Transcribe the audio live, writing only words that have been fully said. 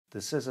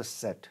this is a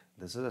set.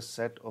 This is a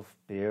set of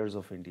pairs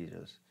of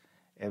integers.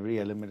 Every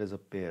element is a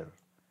pair,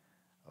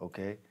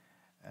 okay?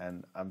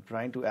 And I'm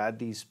trying to add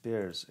these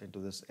pairs into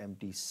this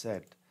empty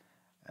set.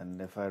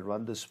 And if I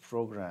run this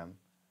program,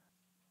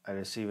 I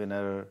receive an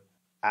error.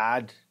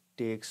 Add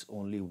takes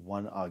only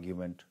one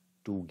argument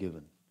to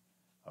given,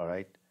 all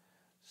right?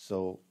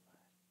 So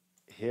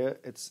here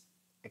it's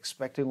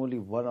expecting only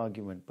one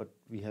argument, but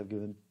we have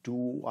given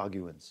two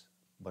arguments.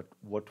 But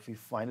what we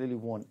finally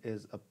want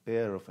is a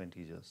pair of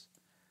integers.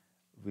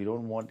 We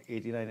don't want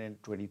 89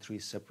 and 23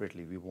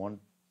 separately. We want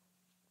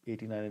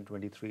 89 and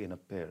 23 in a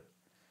pair.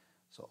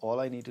 So all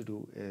I need to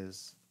do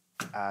is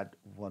add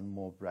one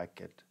more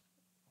bracket,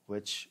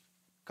 which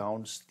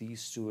counts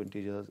these two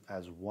integers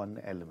as one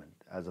element,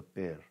 as a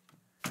pair.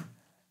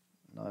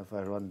 Now if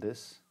I run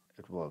this,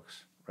 it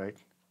works, right?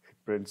 It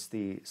prints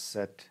the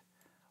set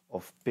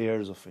of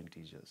pairs of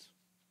integers,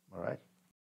 all right?